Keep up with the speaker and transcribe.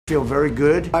Feel very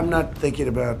good. I'm not thinking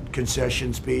about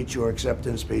concession speech or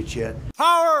acceptance speech yet.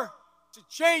 Power to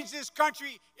change this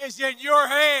country is in your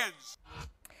hands.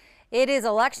 It is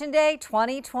Election Day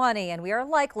 2020, and we are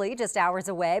likely just hours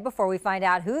away before we find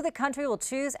out who the country will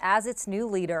choose as its new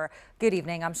leader. Good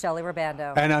evening, I'm Shelley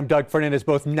Rabando. And I'm Doug Fernandez.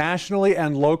 Both nationally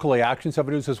and locally, Action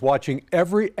 7 News is watching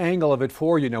every angle of it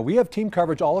for you. Now, we have team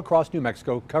coverage all across New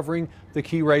Mexico covering the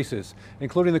key races,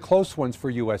 including the close ones for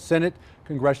U.S. Senate,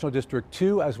 Congressional District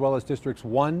 2, as well as Districts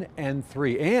 1 and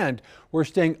 3. And we're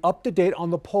staying up to date on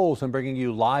the polls and bringing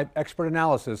you live expert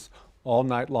analysis all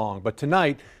night long. But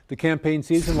tonight, the campaign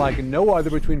season like no other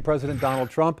between President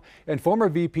Donald Trump and former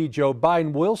VP Joe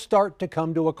Biden will start to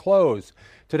come to a close.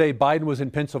 Today, Biden was in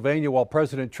Pennsylvania while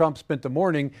President Trump spent the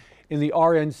morning in the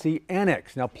RNC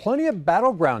Annex. Now, plenty of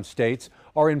battleground states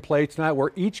are in play tonight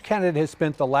where each candidate has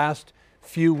spent the last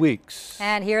few weeks.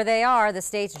 And here they are, the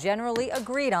states generally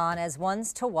agreed on as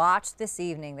ones to watch this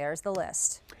evening. There's the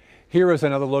list. Here is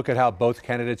another look at how both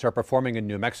candidates are performing in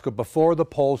New Mexico before the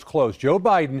polls close. Joe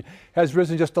Biden has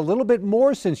risen just a little bit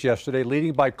more since yesterday,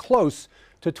 leading by close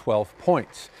to 12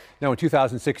 points. Now, in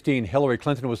 2016, Hillary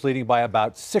Clinton was leading by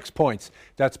about 6 points.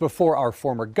 That's before our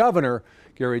former governor,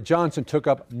 Gary Johnson, took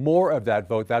up more of that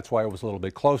vote. That's why it was a little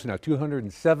bit closer. Now,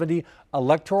 270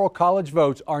 electoral college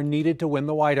votes are needed to win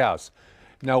the White House.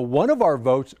 Now, one of our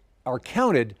votes are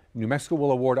counted. New Mexico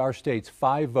will award our states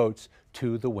 5 votes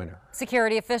to the winner.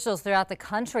 Security officials throughout the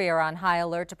country are on high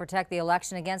alert to protect the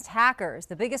election against hackers.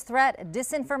 The biggest threat,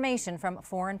 disinformation from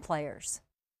foreign players.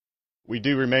 We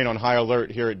do remain on high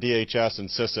alert here at DHS and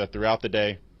CISA throughout the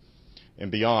day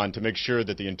and beyond to make sure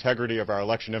that the integrity of our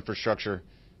election infrastructure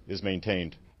is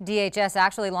maintained. DHS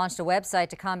actually launched a website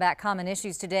to combat common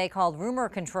issues today called Rumor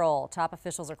Control. Top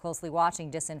officials are closely watching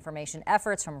disinformation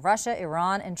efforts from Russia,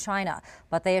 Iran, and China,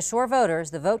 but they assure voters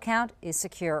the vote count is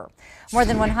secure. More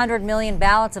than 100 million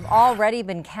ballots have already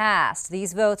been cast.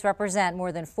 These votes represent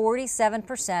more than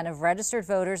 47% of registered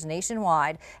voters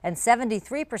nationwide and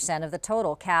 73% of the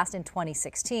total cast in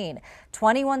 2016.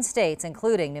 21 states,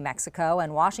 including New Mexico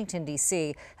and Washington,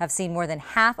 D.C., have seen more than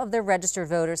half of their registered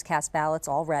voters cast ballots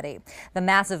already. The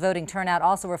massive voting turnout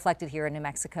also reflected here in New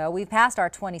Mexico. We've passed our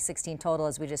 2016 total,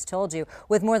 as we just told you,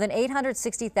 with more than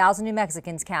 860,000 New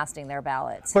Mexicans casting their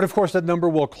ballots. But of course, that number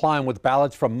will climb with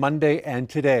ballots from Monday and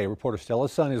today. Reporter Stella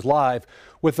Sun is live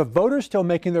with the voters still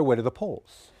making their way to the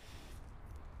polls.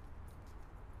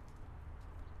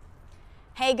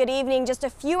 Hey, good evening. Just a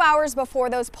few hours before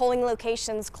those polling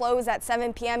locations close at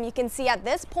 7 p.m., you can see at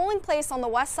this polling place on the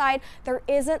west side, there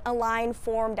isn't a line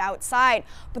formed outside.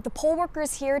 But the poll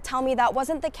workers here tell me that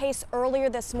wasn't the case earlier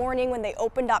this morning when they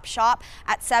opened up shop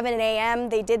at 7 a.m.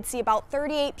 They did see about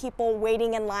 38 people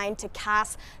waiting in line to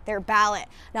cast their ballot.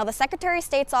 Now, the Secretary of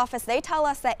State's office, they tell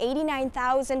us that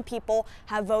 89,000 people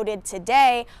have voted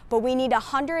today, but we need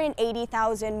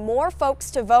 180,000 more folks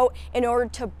to vote in order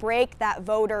to break that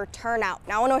voter turnout.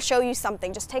 Now, I want to show you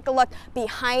something. Just take a look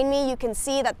behind me. You can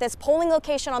see that this polling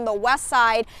location on the west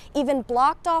side even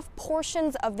blocked off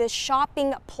portions of this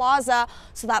shopping plaza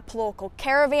so that political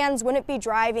caravans wouldn't be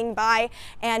driving by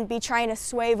and be trying to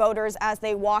sway voters as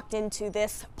they walked into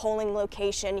this polling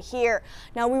location here.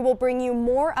 Now, we will bring you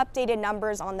more updated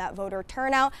numbers on that voter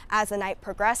turnout as the night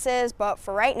progresses, but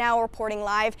for right now, reporting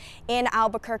live in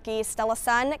Albuquerque, Stella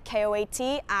Sun,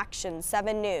 KOAT, Action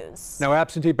 7 News. Now,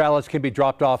 absentee ballots can be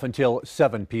dropped off until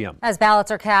 7 p.m. As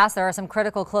ballots are cast, there are some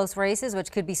critical close races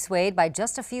which could be swayed by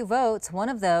just a few votes. One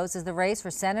of those is the race for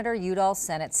Senator Udall's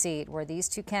Senate seat, where these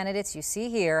two candidates you see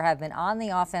here have been on the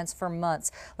offense for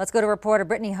months. Let's go to reporter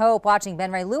Brittany Hope watching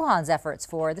Ben Ray Lujan's efforts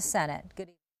for the Senate. Good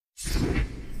evening.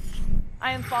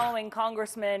 I am following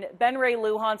Congressman Ben Ray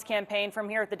Lujan's campaign from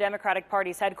here at the Democratic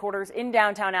Party's headquarters in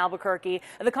downtown Albuquerque.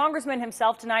 The congressman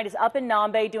himself tonight is up in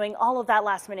Nambe doing all of that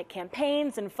last-minute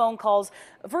campaigns and phone calls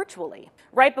virtually.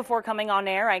 Right before coming on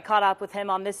air, I caught up with him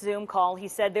on this Zoom call. He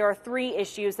said there are 3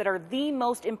 issues that are the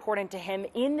most important to him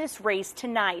in this race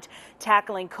tonight: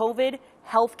 tackling COVID,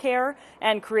 health care,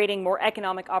 and creating more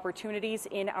economic opportunities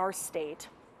in our state.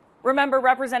 Remember,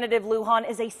 Representative Lujan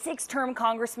is a 6-term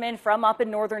congressman from up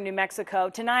in northern New Mexico.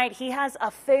 Tonight, he has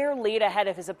a fair lead ahead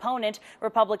of his opponent,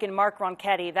 Republican Mark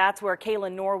Ronchetti. That's where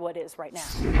Kayla Norwood is right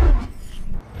now.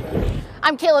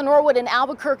 I'm Kayla Norwood in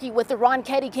Albuquerque with the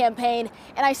Ronchetti campaign,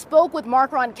 and I spoke with Mark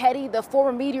Ronchetti, the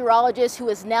former meteorologist who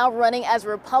is now running as a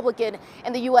Republican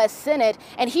in the U.S. Senate,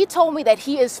 and he told me that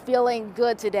he is feeling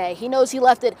good today. He knows he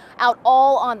left it out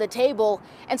all on the table,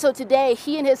 and so today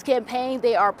he and his campaign,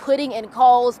 they are putting in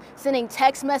calls, sending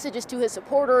text messages to his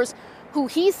supporters, who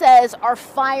he says are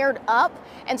fired up.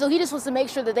 And so he just wants to make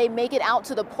sure that they make it out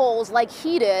to the polls like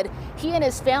he did. He and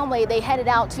his family, they headed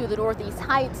out to the Northeast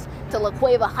Heights, to La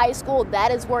Cueva High School.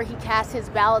 That is where he cast his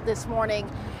ballot this morning.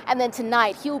 And then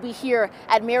tonight, he will be here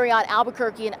at Marriott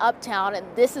Albuquerque in Uptown. And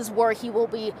this is where he will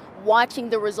be watching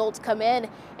the results come in,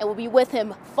 and will be with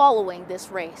him following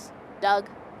this race. Doug?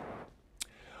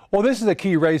 Well, this is a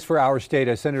key race for our state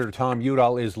as Senator Tom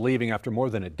Udall is leaving after more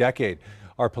than a decade.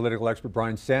 Our political expert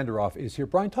Brian Sanderoff is here.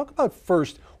 Brian, talk about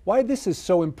first why this is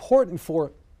so important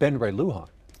for Ben Ray Lujan.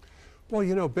 Well,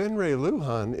 you know, Ben Ray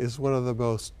Lujan is one of the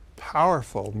most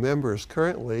powerful members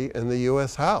currently in the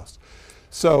U.S. House.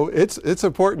 So it's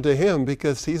important to him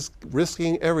because he's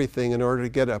risking everything in order to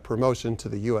get a promotion to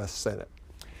the U.S. Senate.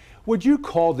 Would you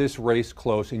call this race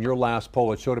close? In your last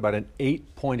poll, it showed about an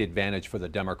 8-point advantage for the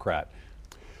Democrat.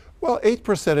 Well, 8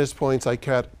 percentage points I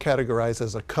categorize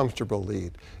as a comfortable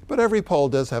lead. But every poll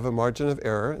does have a margin of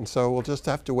error, and so we'll just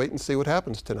have to wait and see what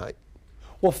happens tonight.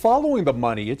 Well, following the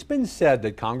money, it's been said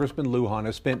that Congressman Lujan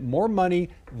has spent more money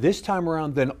this time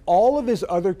around than all of his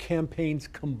other campaigns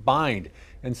combined.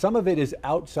 And some of it is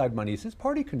outside money. Is his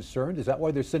party concerned? Is that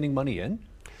why they're sending money in?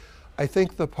 I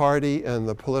think the party and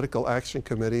the political action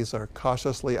committees are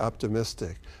cautiously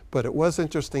optimistic, but it was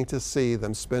interesting to see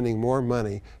them spending more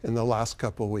money in the last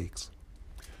couple weeks.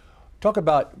 Talk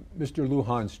about Mr.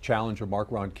 Lujan's challenger,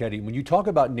 Mark Ronchetti. When you talk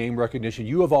about name recognition,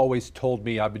 you have always told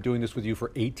me, I've been doing this with you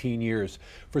for 18 years,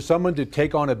 for someone to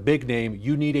take on a big name,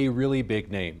 you need a really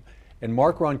big name. And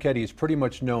Mark Ronchetti is pretty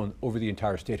much known over the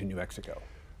entire state of New Mexico.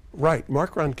 Right.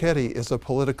 Mark Ronchetti is a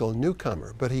political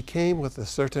newcomer, but he came with a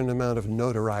certain amount of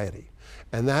notoriety,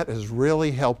 and that has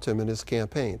really helped him in his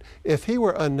campaign. If he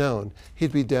were unknown,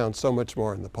 he'd be down so much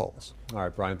more in the polls. All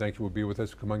right, Brian, thank you. We'll be with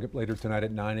us coming up later tonight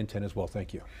at 9 and 10 as well.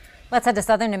 Thank you. Let's head to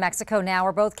southern New Mexico now,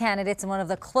 where both candidates in one of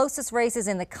the closest races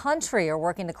in the country are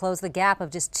working to close the gap of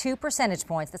just 2 percentage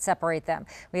points that separate them.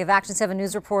 We have Action 7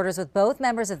 News reporters with both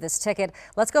members of this ticket.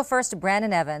 Let's go first to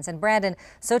Brandon Evans. And Brandon,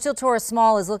 Xochitl Torres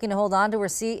Small is looking to hold on to her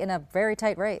seat in a very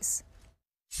tight race.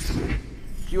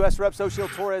 U.S. Rep.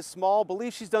 Xochitl Torres Small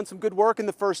believes she's done some good work in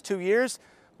the first 2 years,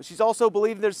 but she's also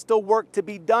believing there's still work to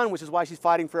be done, which is why she's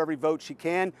fighting for every vote she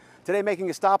can. Today, making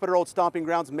a stop at her old stomping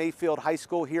grounds, Mayfield High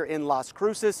School here in Las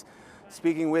Cruces.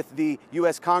 Speaking with the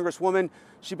U.S. Congresswoman,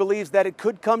 she believes that it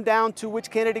could come down to which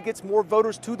candidate gets more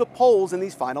voters to the polls in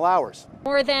these final hours.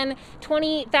 More than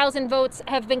 20,000 votes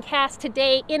have been cast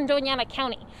today in Doña Ana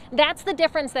County. That's the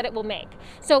difference that it will make.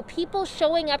 So people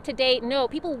showing up today know,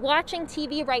 people watching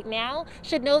TV right now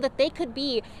should know that they could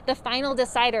be the final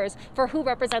deciders for who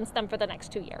represents them for the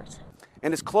next 2 years.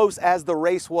 And as close as the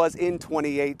race was in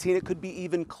 2018, it could be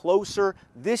even closer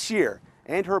this year.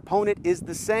 And her opponent is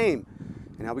the same.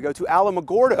 And now we go to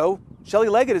Alamogordo. Shelley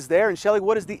Leggett is there. And Shelley,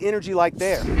 what is the energy like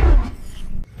there?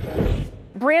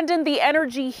 Brandon, the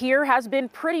energy here has been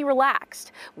pretty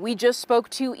relaxed. We just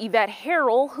spoke to Yvette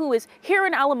Harrell, who is here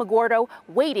in Alamogordo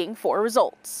waiting for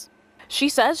results. She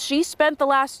says she spent the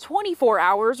last 24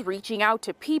 hours reaching out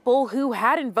to people who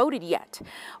hadn't voted yet,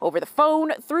 over the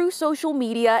phone, through social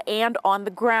media, and on the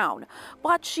ground.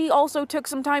 But she also took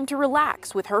some time to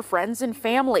relax with her friends and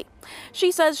family.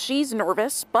 She says she's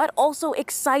nervous, but also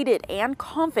excited and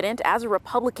confident as a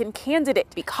Republican candidate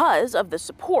because of the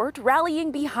support rallying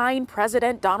behind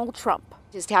President Donald Trump.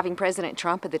 Just having President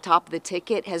Trump at the top of the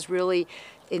ticket has really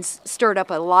stirred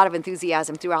up a lot of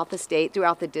enthusiasm throughout the state,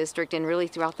 throughout the district, and really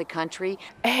throughout the country.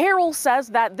 Harrell says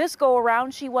that this go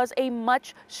around she was a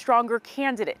much stronger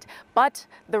candidate, but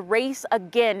the race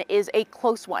again is a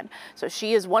close one. So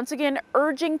she is once again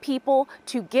urging people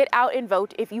to get out and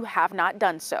vote if you have not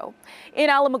done so. In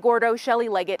Alamogordo, Shelley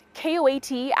Leggett,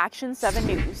 KOAT Action 7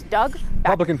 News. Doug?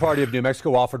 Republican Party of New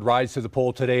Mexico offered rides to the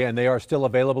poll today, and they are still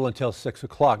available until 6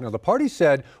 o'clock. Now, the party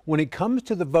said when it comes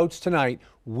to the votes tonight,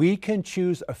 we can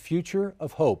choose a future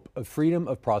of hope, of freedom,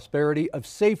 of prosperity, of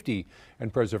safety,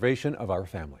 and preservation of our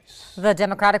families. The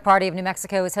Democratic Party of New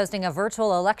Mexico is hosting a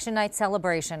virtual election night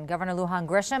celebration. Governor Lujan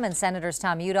Grisham and Senators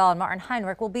Tom Udall and Martin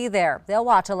Heinrich will be there. They'll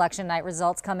watch election night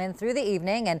results come in through the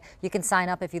evening, and you can sign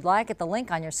up if you'd like at the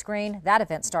link on your screen. That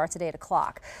event starts at 8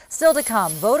 o'clock. Still to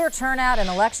come, voter turnout and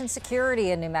election security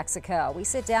in New Mexico. We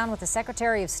sit down with the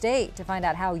Secretary of State to find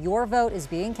out how your vote is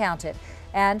being counted.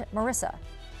 And Marissa.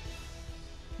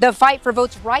 The fight for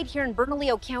votes right here in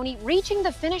Bernalillo County reaching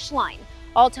the finish line.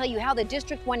 I'll tell you how the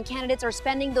District 1 candidates are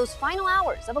spending those final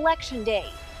hours of Election Day.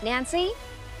 Nancy?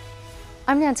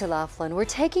 I'm Nancy Laughlin. We're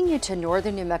taking you to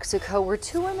northern New Mexico, where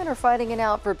 2 women are fighting it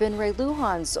out for Ben Ray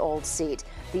Lujan's old seat.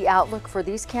 The outlook for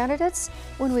these candidates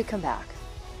when we come back.